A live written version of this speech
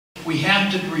We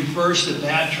have to reverse the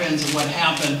bad trends of what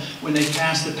happened when they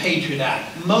passed the Patriot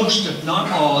Act. Most, if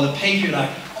not all, the Patriot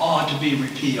Act ought to be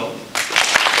repealed.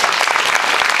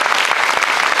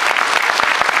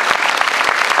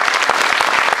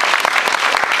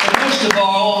 Most of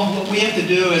all, what we have to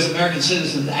do as American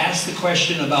citizens is ask the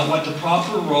question about what the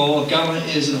proper role of government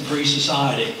is in a free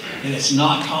society. And it's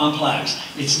not complex.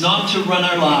 It's not to run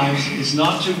our lives. It's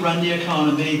not to run the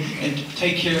economy and to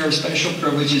take care of special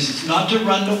privileges. It's not to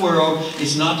run the world.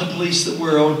 It's not to police the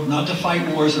world, not to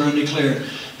fight wars that are undeclared.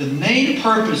 The main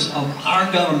purpose of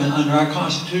our government under our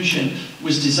Constitution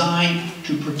was designed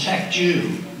to protect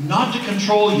you, not to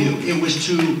control you. It was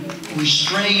to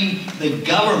restrain the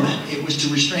government. It was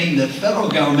to restrain the federal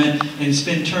government, and it's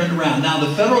been turned around. Now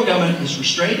the federal government is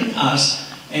restraining us,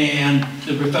 and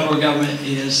the federal government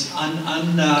is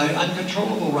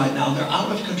uncontrollable right now. They're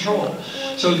out of control.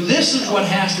 So this is what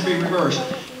has to be reversed.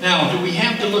 Now, do we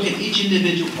have to look at each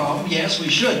individual problem? Yes, we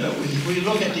should, but if we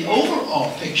look at the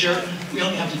overall picture, we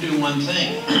only have to do one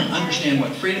thing. Understand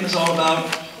what freedom is all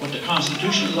about, what the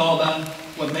Constitution is all about,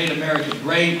 what made America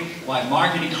great, why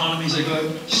market economies are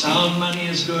good, sound money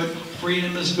is good,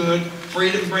 freedom is good.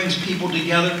 Freedom brings people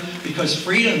together because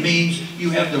freedom means you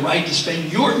have the right to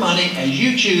spend your money as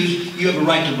you choose. You have a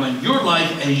right to run your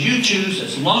life as you choose,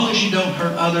 as long as you don't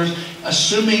hurt others,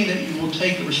 assuming that you will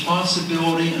take the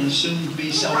responsibility and assume to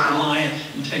be self-reliant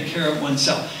and take care of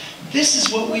oneself. This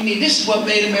is what we need. This is what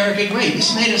made America great.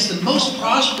 This made us the most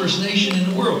prosperous nation in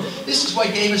the world. This is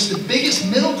what gave us the biggest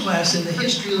middle class in the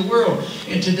history of the world.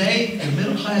 And today, the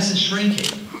middle class is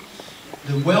shrinking.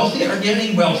 The wealthy are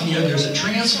getting wealthier. There's a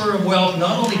transfer of wealth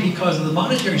not only because of the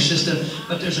monetary system,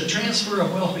 but there's a transfer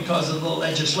of wealth because of the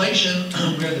legislation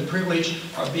where the privileged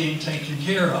are being taken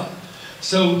care of.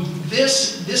 So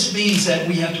this means that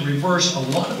we have to reverse a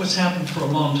lot of what's happened for a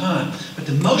long time. But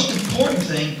the most important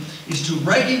thing is to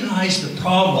recognize the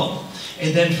problem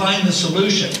and then find the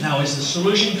solution. Now, is the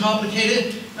solution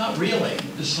complicated? Not really.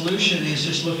 The solution is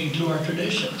just looking to our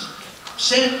traditions.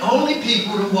 Send only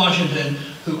people to Washington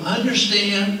who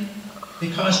understand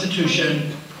the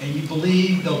Constitution and you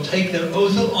believe they'll take their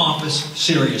oath of office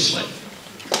seriously.